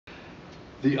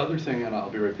The other thing, and I'll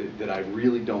be right, that I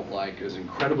really don't like is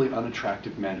incredibly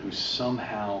unattractive men who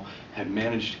somehow have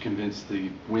managed to convince the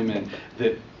women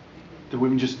that the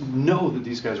women just know that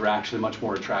these guys are actually much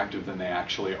more attractive than they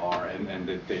actually are, and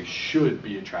that they should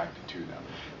be attracted to them.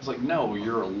 It's like, no,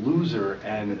 you're a loser,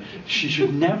 and she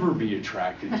should never be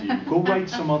attracted to you. Go write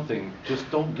something. Just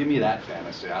don't give me that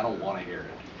fantasy. I don't want to hear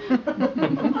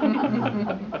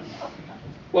it.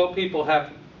 Well, people have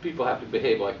to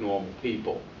behave like normal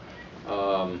people.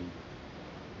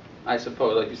 I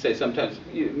suppose, like you say, sometimes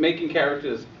making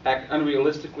characters act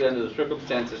unrealistically under the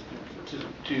circumstances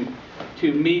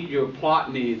to meet your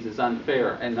plot needs is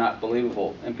unfair and not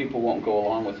believable, and people won't go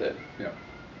along with it. Yeah.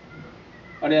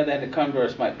 On the other hand, the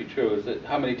converse might be true. Is that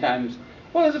how many times?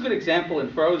 Well, there's a good example in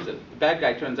Frozen. The bad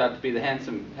guy turns out to be the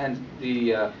handsome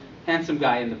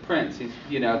guy in The Prince. He's,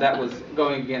 that was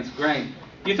going against grain.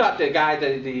 You thought the guy,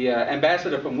 the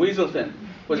ambassador from Weaselton,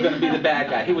 was going to be the bad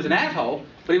guy. He was an asshole,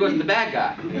 but he wasn't the bad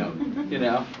guy.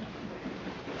 Yeah.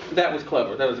 That was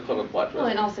clever. That was a clever plot twist. Well,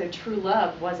 and also true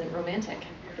love wasn't romantic.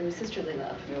 It was sisterly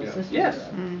love. Yeah. Yes.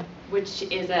 Which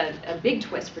is a big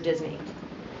twist for Disney.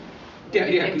 Yeah,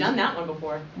 They've done that one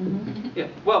before. Yeah.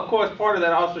 Well, of course, part of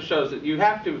that also shows that you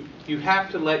have to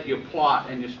let your plot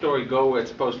and your story go where it's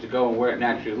supposed to go and where it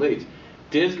naturally leads.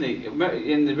 Disney,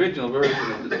 in the original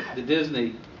version of the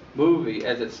Disney movie,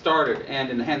 as it started, and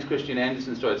in the Hans Christian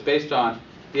Andersen story, it's based on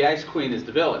the Ice Queen is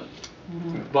the villain.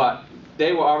 But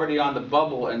they were already on the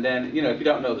bubble, and then, if you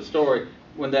don't know the story,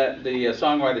 when the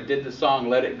songwriter did the song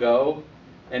Let It Go,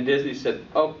 and Disney said,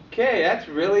 okay, that's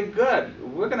really good.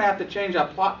 We're going to have to change our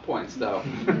plot points, though.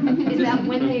 Is that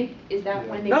when they?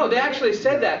 No, they actually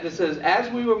said that. This is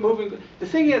as we were moving. The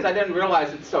thing is, I didn't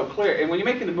realize it's so clear. And when you're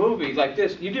making a movie like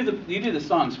this, you do the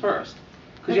songs first,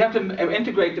 because you have to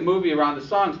integrate the movie around the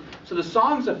songs. So the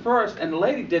songs are first, and the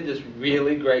lady did this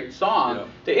really great song. Yeah.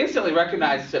 They instantly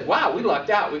recognized and said, wow, we lucked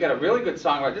out. We got a really good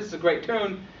song, right? This is a great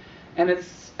tune, and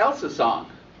it's Elsa's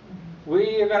song.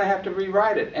 We are going to have to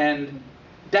rewrite it. And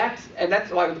that's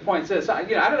like the point says. I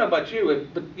don't know about you,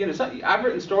 but I've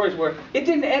written stories where it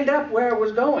didn't end up where it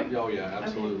was going. Oh yeah,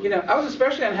 absolutely. I was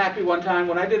especially unhappy one time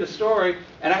when I did a story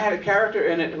and I had a character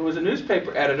in it who was a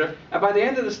newspaper editor, and by the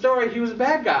end of the story he was a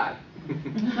bad guy.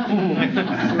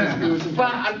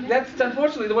 But that's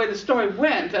unfortunately the way the story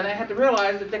went, and I had to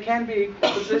realize that there can be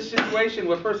a situation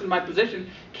where a person in my position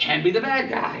can be the bad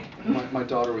guy. My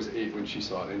daughter was 8 when she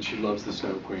saw it, and she loves the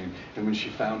Snow Queen. And when she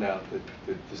found out that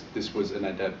this was an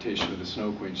adaptation of the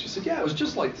Snow Queen, she said, yeah, it was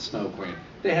just like the Snow Queen.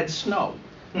 They had snow.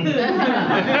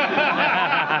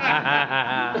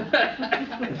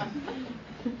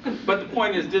 But the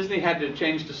point is, Disney had to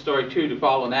change the story too to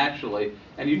follow naturally,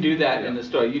 and you do that in the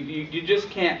story. You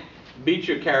just can't beat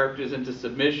your characters into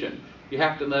submission. You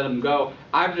have to let them go.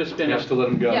 I've just finished. You have to let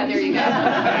them go. Yeah, there you go.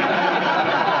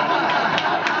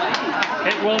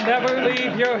 It will never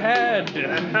leave your head.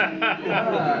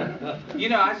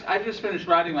 I just finished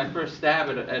writing my first stab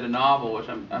at a novel, which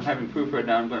I'm having proofread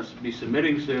now. I'm going to be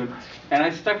submitting soon, and I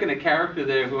stuck in a character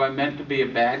there who I meant to be a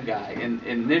bad guy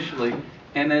initially.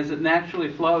 And as it naturally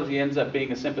flows, he ends up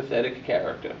being a sympathetic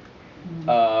character.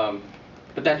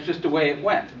 But that's just the way it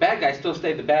went. The bad guy still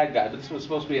stayed the bad guy, but this was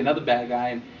supposed to be another bad guy.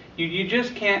 And you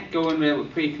just can't go in there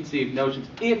with preconceived notions.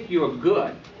 If you're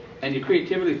good, and your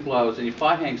creativity flows, and your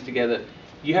plot hangs together,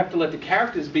 you have to let the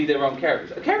characters be their own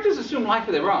characters. The characters assume life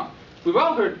of their own. We've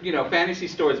all heard, fantasy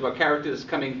stories about characters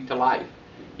coming to life,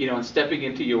 and stepping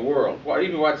into your world.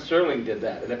 Even Rod Serling did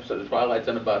that. An episode of Twilight's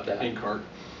done about that. Inkheart.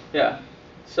 Yeah.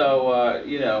 So,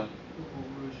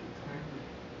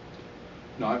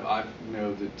 No, I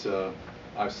know that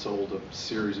I've sold a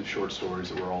series of short stories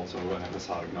that were also an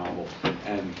episodic novel,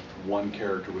 and one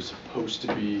character was supposed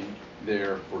to be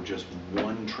there for just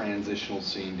one transitional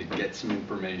scene to get some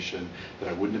information that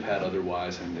I wouldn't have had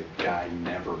otherwise, and the guy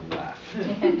never left.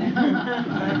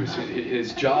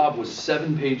 His job was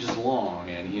 7 pages long,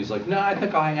 and he's like, no, I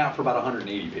think I'll hang out for about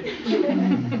 180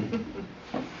 pages.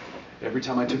 Every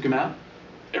time I took him out,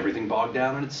 everything bogged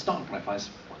down and it stunk, and I finally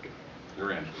said, fuck it,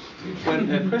 you're in.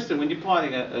 Kristin, when you're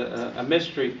plotting a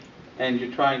mystery and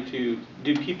you're trying to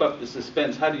keep up the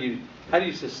suspense, how do you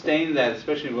sustain that,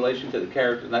 especially in relation to the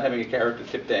character, not having a character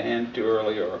tip their hand too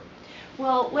early? Or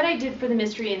Well, what I did for the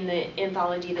mystery in the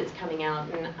anthology that's coming out,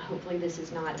 and hopefully this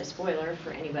is not a spoiler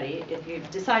for anybody if you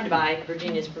decide to buy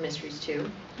Virginia's for Mysteries 2,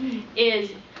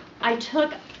 is I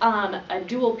took a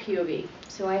dual POV.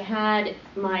 So I had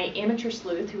my amateur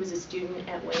sleuth, who was a student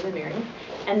at William & Mary,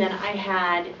 and then I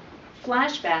had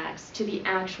flashbacks to the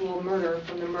actual murder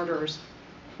from the murderer's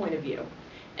point of view.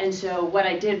 And so what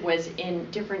I did was, in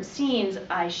different scenes,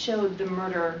 I showed the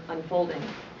murder unfolding,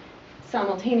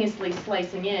 simultaneously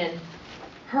slicing in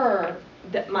her,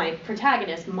 my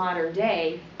protagonist, modern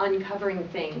day, uncovering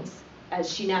things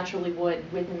as she naturally would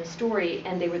within the story,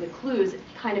 and they were the clues,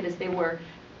 kind of as they were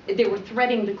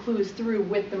threading the clues through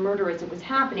with the murder as it was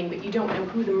happening, but you don't know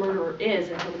who the murderer is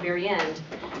until the very end,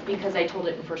 because I told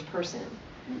it in first person.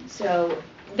 So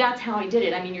that's how I did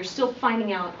it. I mean, you're still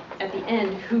finding out at the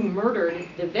end who murdered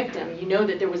the victim. You know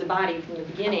that there was a body from the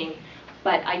beginning,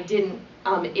 but I didn't,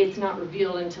 it's not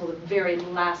revealed until the very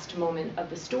last moment of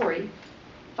the story,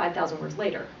 5,000 words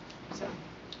later. So.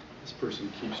 This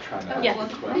person keeps trying to Oh, ask Yes. well, a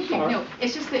thank question. you. No,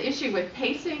 it's just the issue with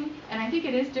pacing, and I think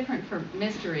it is different for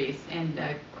mysteries. And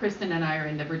Kristin and I are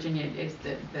in the Virginia is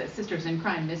the Sisters in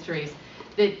Crime mysteries.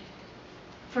 That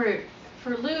for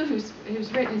Lou, who's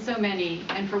written so many,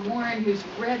 and for Warren, who's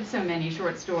read so many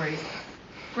short stories,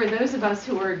 for those of us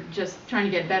who are just trying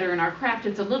to get better in our craft,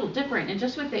 it's a little different. And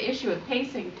just with the issue of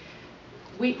pacing,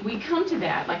 we come to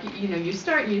that, like, you know, you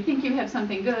start and you think you have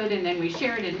something good, and then we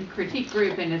share it in critique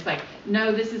group, and it's like,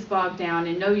 no, this is bogged down,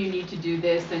 and no, you need to do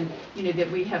this, and, you know, that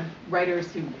we have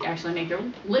writers who actually make their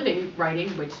living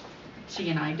writing, which she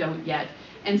and I don't yet.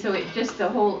 And so it just, the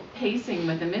whole pacing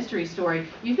with the mystery story,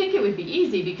 you think it would be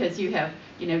easy because you have,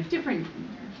 you know, different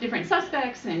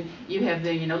suspects, and you have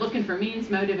the, you know, looking for means,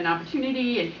 motive, and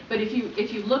opportunity, and but if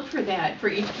you look for that for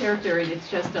each character, and it's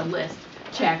just a list,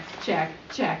 check, check,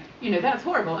 check, you know, that's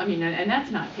horrible. I mean, and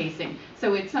that's not pacing.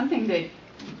 So it's something that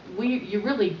you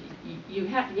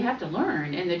have to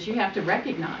learn, and that you have to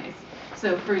recognize.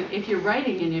 So if you're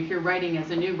writing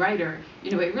as a new writer,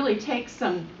 you know, it really takes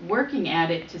some working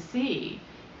at it to see.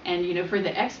 And, you know, for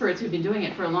the experts who've been doing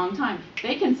it for a long time,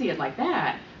 they can see it like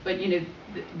that. But, you know,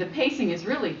 the pacing is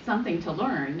really something to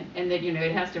learn, and that, you know,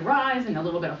 it has to rise and a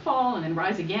little bit of fall and then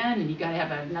rise again, and you got to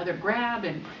have another grab,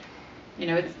 and, you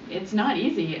know, it's not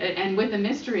easy. And with a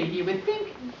mystery, you would think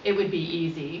it would be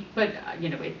easy, but, you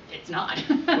know, it's not.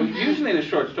 Well, usually in a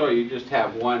short story, you just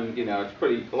have one, you know,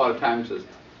 a lot of times it's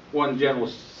one general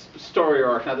story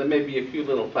arc. Now, there may be a few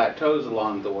little plateaus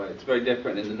along the way. It's very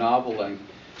different in the novel length.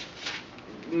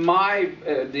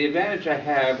 The advantage I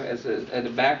have as a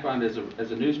background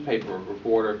as a newspaper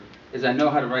reporter is I know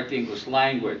how to write the English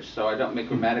language, so I don't make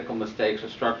grammatical mistakes or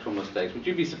structural mistakes. But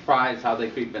you'd be surprised how they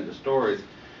creep into stories.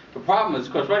 The problem is,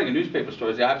 of course, writing a newspaper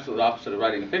story is the absolute opposite of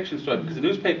writing a fiction story, because a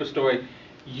newspaper story,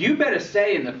 you better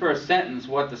say in the first sentence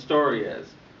what the story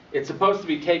is. It's supposed to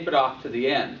be tapered off to the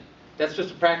end. That's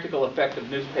just a practical effect of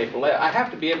newspaper layout. I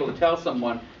have to be able to tell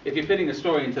someone, if you're fitting a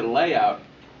story into the layout,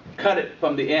 cut it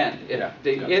from the end. It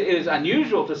is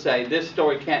unusual to say, this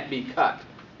story can't be cut.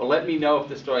 Well, let me know if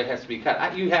the story has to be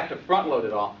cut. You have to front load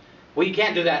it all. Well, you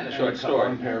can't do that in a short story.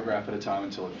 One paragraph at a time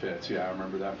until it fits. Yeah, I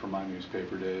remember that from my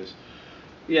newspaper days.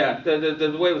 Yeah,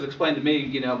 the way it was explained to me,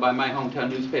 you know, by my hometown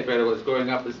newspaper editor was growing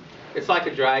up is, it's like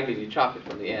a dragon, you chop it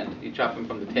from the end. You chop him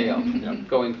from the tail,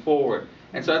 going forward.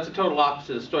 And so that's the total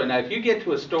opposite of the story. Now, if you get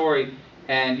to a story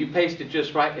and you paste it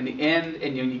just right in the end,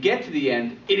 and when you get to the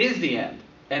end, it is the end,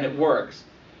 and it works,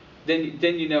 then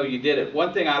you know you did it.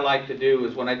 One thing I like to do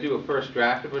is when I do a first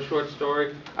draft of a short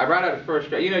story, I write out a first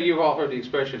draft. You know, you've all heard the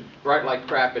expression, write like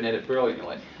crap and edit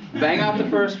brilliantly. Bang out the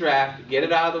first draft, get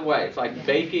it out of the way. It's like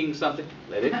baking something,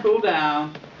 let it cool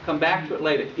down, come back to it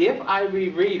later. If I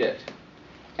reread it,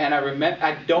 and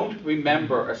I don't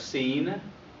remember a scene,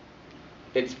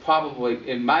 it's probably,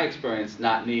 in my experience,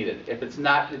 not needed. If it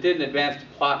didn't advance the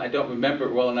plot, and I don't remember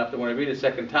it well enough that when I read it a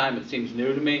second time, it seems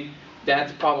new to me,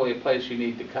 that's probably a place you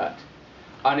need to cut.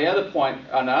 On the other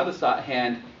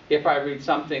hand, if I read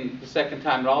something the second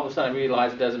time and all of a sudden I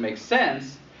realize it doesn't make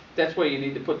sense, that's where you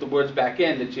need to put the words back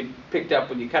in that you picked up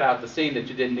when you cut out the scene that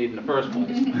you didn't need in the first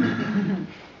place.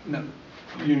 Now,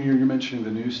 you're mentioning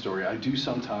the news story. I do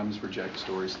sometimes reject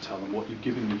stories and tell them, what you've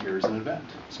given me here is an event.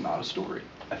 It's not a story.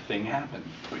 A thing happened,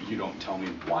 but you don't tell me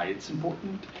why it's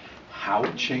important, how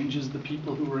it changes the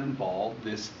people who are involved.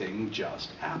 This thing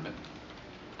just happened.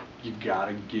 You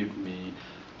gotta give me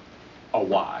a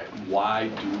why. Why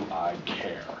do I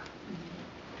care?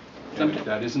 And if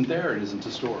that isn't there, it isn't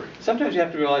a story. Sometimes you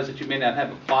have to realize that you may not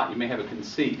have a plot, you may have a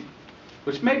conceit,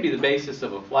 which may be the basis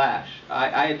of a flash.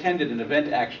 I attended an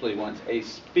event actually once, a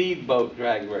speedboat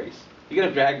drag race. You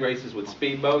get drag races with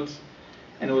speedboats,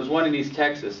 and it was one in East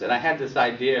Texas, and I had this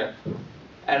idea,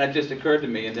 and it just occurred to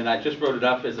me, and then I just wrote it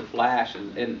up as a flash,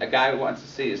 and a guy wants to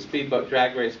see a speedboat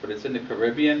drag race, but it's in the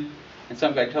Caribbean, and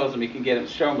some guy tells him he can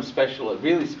show him a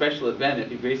really special event if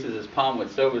he greases his palm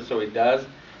with silver, so he does,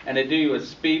 and they do you a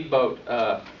speedboat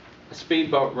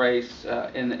race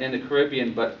in the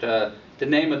Caribbean, but the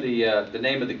name of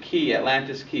the key,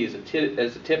 Atlantis Key, is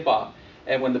a tip-off,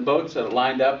 and when the boats are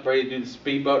lined up ready to do the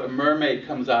speedboat, a mermaid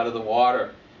comes out of the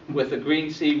water with a green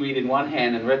seaweed in one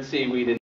hand and red seaweed in